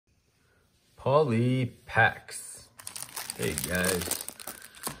Poly packs. Hey guys,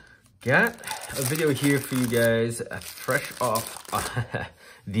 got a video here for you guys, fresh off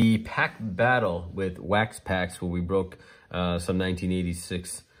the pack battle with wax packs, where we broke some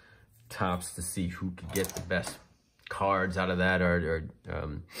 1986 tops to see who could get the best cards out of that,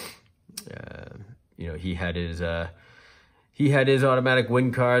 you know, he had his automatic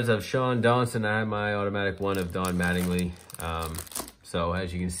win cards of Sean Dawson. I had my automatic one of Don Mattingly. So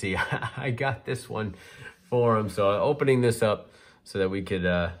as you can see, I got this one for him. So opening this up so that we could,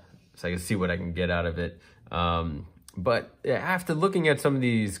 so I can see what I can get out of it. But after looking at some of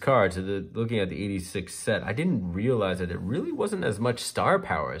these cards, looking at the 86 set, I didn't realize that it really wasn't as much star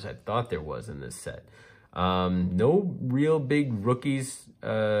power as I thought there was in this set. No real big rookies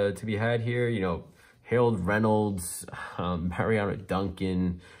to be had here. You know, Harold Reynolds, Mariano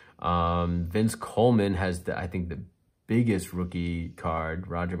Duncan, Vince Coleman has, I think, the biggest rookie card.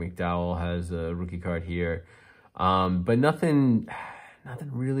 Roger McDowell has a rookie card here. But nothing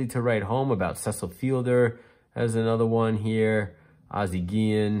really to write home about. Cecil Fielder has another one here. Ozzie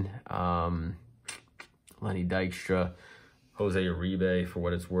Guillen, Lenny Dykstra, Jose Uribe for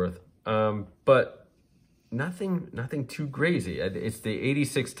what it's worth. But nothing too crazy. It's the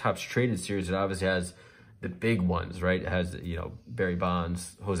 86 Topps Traded series that obviously has the big ones, right? It has, you know, Barry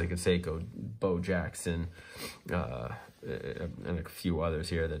Bonds, Jose Canseco, Bo Jackson, and a few others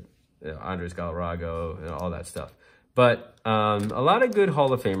here that Andres Galarrago and all that stuff. But a lot of good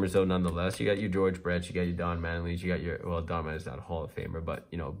Hall of Famers though, nonetheless. You got your George Brett, you got your Don Mattingly, you got your, well, Don Mattingly's not a Hall of Famer, but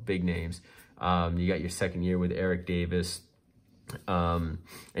you know, big names. You got your second year with Eric Davis, and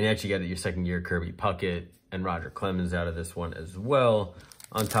you actually got your second year Kirby Puckett and Roger Clemens out of this one as well,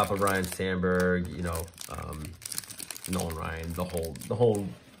 on top of Ryan Sandberg, you know, Nolan Ryan, the whole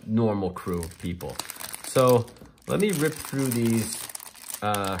normal crew of people. So let me rip through these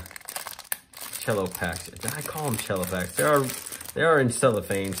cello packs. I call them cello packs. They are in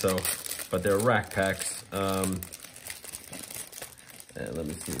cellophane, so, but they're rack packs. And let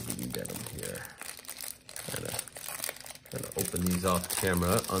me see if we can get them here. Trying to open these off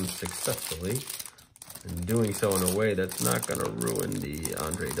camera unsuccessfully, and doing so in a way that's not going to ruin the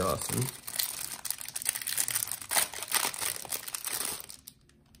Andre Dawson.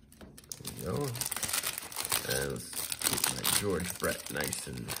 There we go. And let's keep my George Brett nice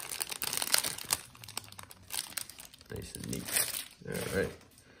and neat.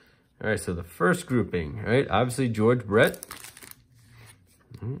 All right, so the first grouping, right? Obviously George Brett.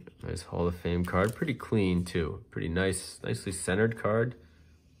 Nice Hall of Fame card. Pretty clean too. Pretty nice, nicely centered card.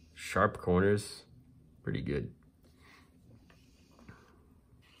 Sharp corners. Pretty good.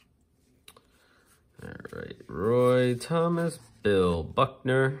 All right, Roy Thomas, Bill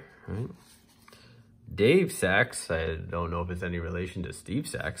Buckner, right? Dave Sachs, I don't know if it's any relation to Steve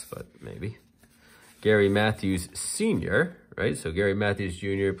Sachs, but maybe. Gary Matthews Sr., right? So Gary Matthews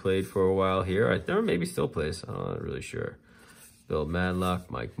Jr. played for a while here. Or maybe still plays, I'm not really sure. Bill Madlock,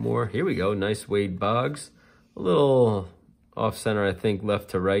 Mike Moore. Here we go, nice Wade Boggs. A little off-center, I think,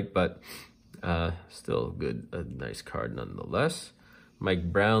 left to right, but still good, a nice card nonetheless.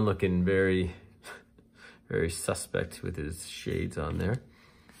 Mike Brown looking very, very suspect with his shades on there.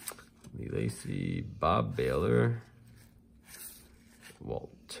 Lee Lacy, Bob Baylor, Walt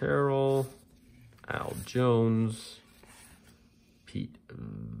Terrell, Al Jones, Pete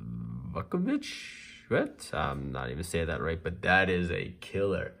Vukovich. What? I'm not even saying that right, but that is a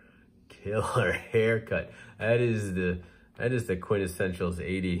killer haircut. That is the quintessentials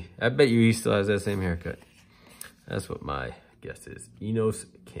 80. I bet you he still has that same haircut. That's what my guess is. Enos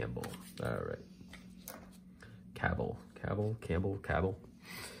Campbell. All right. Campbell.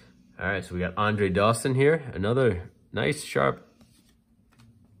 All right, so we got Andre Dawson here. Another nice, sharp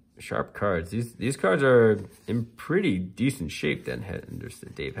cards. These cards are in pretty decent shape then.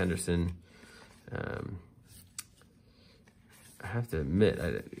 Dave Henderson. I have to admit,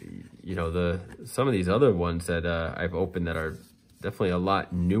 you know, some of these other ones that I've opened that are definitely a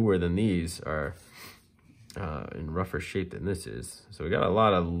lot newer than these are in rougher shape than this is. So we got a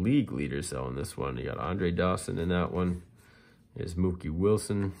lot of league leaders though in this one. You got Andre Dawson in that one. There's Mookie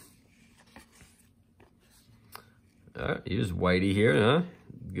Wilson. Here's Whitey here, huh?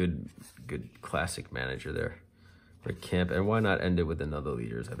 Good classic manager there. Rick Camp, and why not end it with another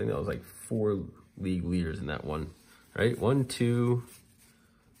leaders? I think that was like 4 league leaders in that one, right? 1, 2,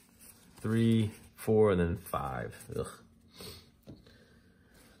 3, 4, and then 5. Ugh.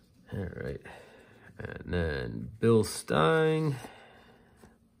 All right, and then Bill Stein.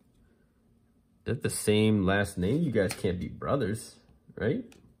 Is that the same last name? You guys can't be brothers, right?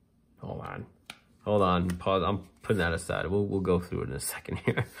 Hold on. Hold on, pause. I'm putting that aside. We'll go through it in a second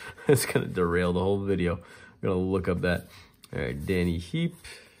here. It's gonna derail the whole video. I'm gonna look up that. All right, Danny Heap,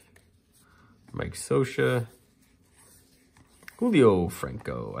 Mike Scioscia, Julio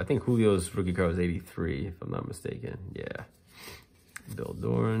Franco. I think Julio's rookie card was 83, if I'm not mistaken. Yeah. Bill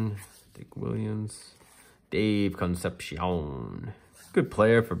Doran, Dick Williams, Dave Concepcion. Good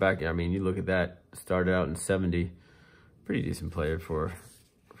player for back. I mean, you look at that. Started out in 70. Pretty decent player for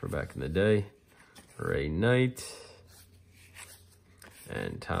back in the day. Ray Knight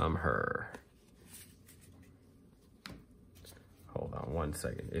and Tom Herr. Hold on one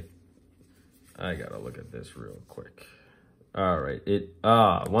second. I gotta look at this real quick. All right,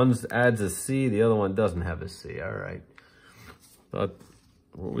 one adds a C, the other one doesn't have a C. All right. But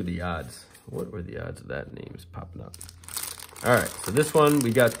what were the odds? What were the odds of that name's popping up? All right, so this one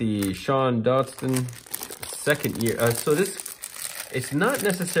we got the Sean Dotson second year. So it's not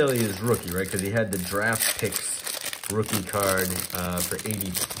necessarily his rookie, right? Because he had the draft picks rookie card for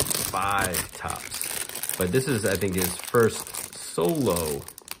 85 tops. But this is, I think, his first solo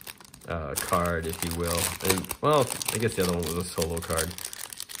card, if you will. And, well, I guess the other one was a solo card.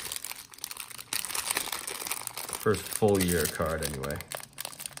 First full year card, anyway.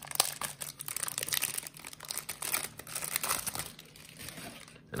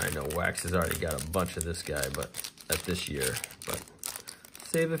 And I know Wax has already got a bunch of this guy, but at this year, but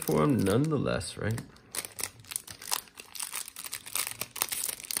save it for him nonetheless, right?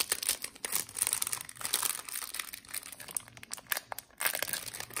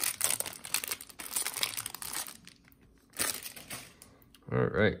 All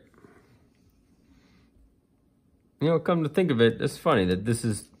right. You know, come to think of it, it's funny that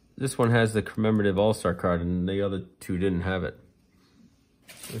this one has the commemorative All-Star card and the other two didn't have it.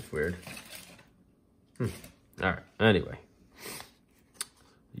 That's weird. All right, anyway.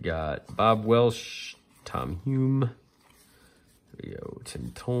 You got Bob Welsh, Tom Hume. There we go,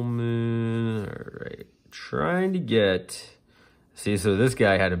 Tim Tolman. All right, trying to get... See, so this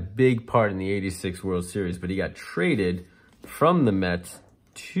guy had a big part in the 86 World Series, but he got traded from the Mets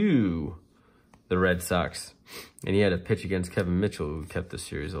to the Red Sox. And he had a pitch against Kevin Mitchell, who kept the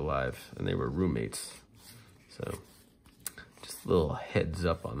series alive, and they were roommates. So, just a little heads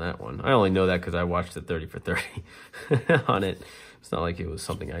up on that one. I only know that because I watched the 30 for 30 on it. It's not like it was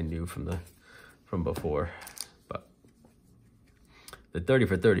something I knew from before. But the 30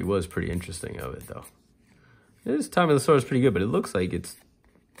 for 30 was pretty interesting of it, though. This time of the sword is pretty good, but it looks like it's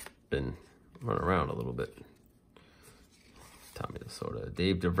been run around a little bit. Tommy Lasorda.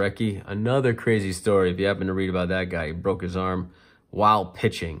 Dave DeVrecchi, another crazy story. If you happen to read about that guy, he broke his arm while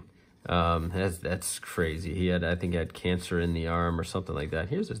pitching. That's crazy. He had, I think, had cancer in the arm or something like that.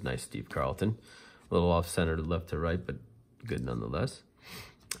 Here's this nice Steve Carlton, a little off center to left to right, but good nonetheless.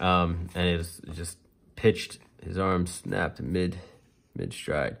 And it was just pitched. His arm snapped mid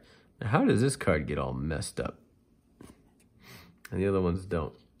stride. Now, how does this card get all messed up? And the other ones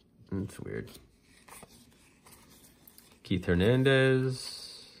don't. It's weird. Keith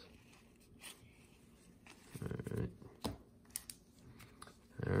Hernandez.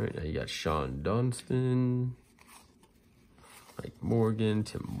 All right, now you got Sean Dunston, Mike Morgan,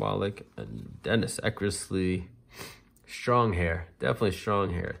 Tim Wallach, and Dennis Eckersley. Strong hair, definitely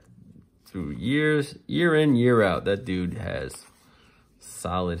strong hair. Through years, year in, year out, that dude has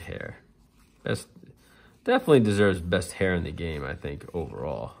solid hair. Definitely deserves best hair in the game, I think,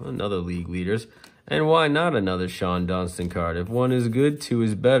 overall. Another league leaders. And why not another Sean Dunston card? If one is good, two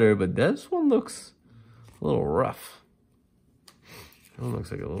is better. But this one looks a little rough. That one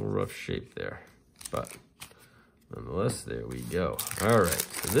looks like a little rough shape there. But nonetheless, there we go. All right.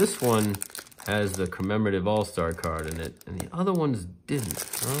 So this one has the commemorative All-Star card in it. And the other ones didn't.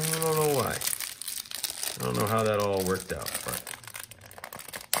 I don't know why. I don't know how that all worked out. But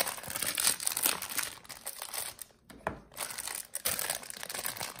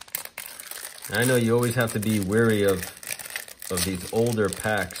I know you always have to be wary of these older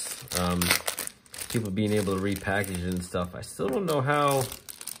packs, people being able to repackage and stuff. I still don't know how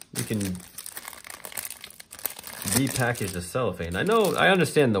you can repackage the cellophane. I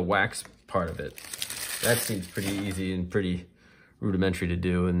understand the wax part of it. That seems pretty easy and pretty rudimentary to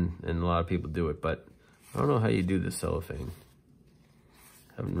do, and a lot of people do it, but I don't know how you do the cellophane.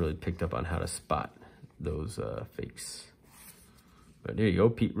 Haven't really picked up on how to spot those fakes. But there you go,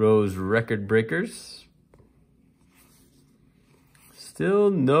 Pete Rose record breakers.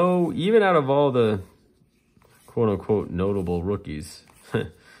 Still no, even out of all the quote-unquote notable rookies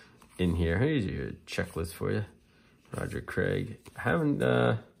in here. Here's your checklist for you. Roger Craig. Haven't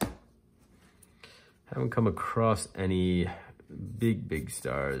come across any big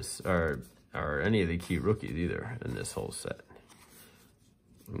stars or or any of the key rookies either in this whole set.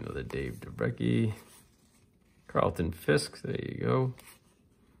 Another Dave DeBrecki. Carlton Fisk, there you go.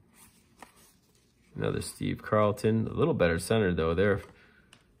 Another Steve Carlton. A little better center though there.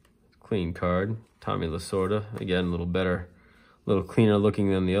 Clean card. Tommy Lasorda. Again, a little better, a little cleaner looking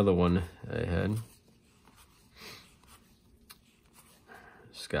than the other one I had.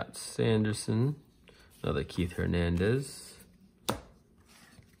 Scott Sanderson. Another Keith Hernandez.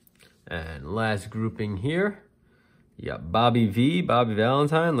 And last grouping here, you got Bobby V, Bobby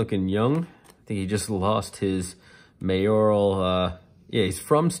Valentine, looking young. I think he just lost his mayoral, yeah, he's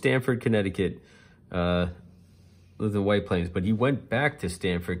from Stamford, Connecticut. Lives in White Plains, but he went back to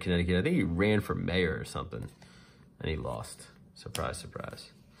Stamford, Connecticut. I think he ran for mayor or something, and he lost. Surprise, surprise.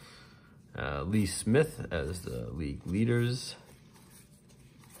 Lee Smith as the league leaders.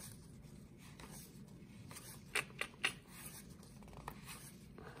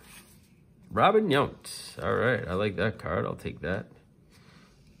 Robin Yount. All right, I like that card. I'll take that.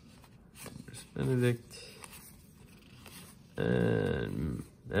 Benedict. And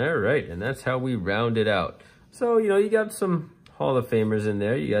all right, and that's how we round it out. So, you know, you got some Hall of Famers in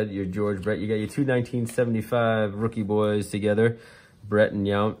there. You got your George Brett. You got your two 1975 rookie boys together, Brett and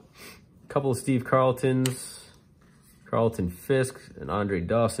Yount. A couple of Steve Carltons, Carlton Fisk and Andre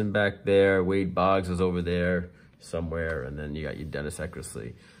Dawson back there. Wade Boggs was over there somewhere. And then you got your Dennis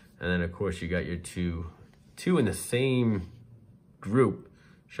Eckersley. And then, of course, you got your two in the same group,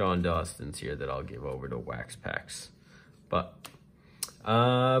 Sean Dawson's here, that I'll give over to Wax Packs. But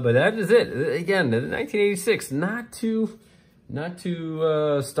that is it. Again, the 1986, not too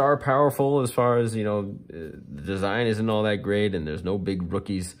star powerful as far as, you know, the design isn't all that great and there's no big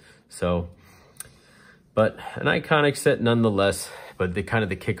rookies. So, but an iconic set nonetheless, but the kind of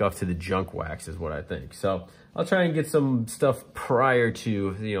the kickoff to the junk wax is what I think. So I'll try and get some stuff prior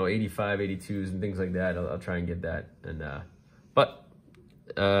to, you know, 85, 82s and things like that. I'll try and get that. And, but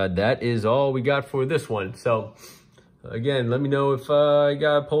that is all we got for this one. So again, let me know if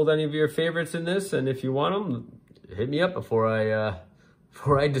I pulled any of your favorites in this, and if you want them, hit me up before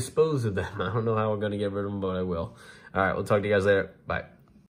I dispose of them. I don't know how we're gonna get rid of them, but I will. All right, we'll talk to you guys later. Bye.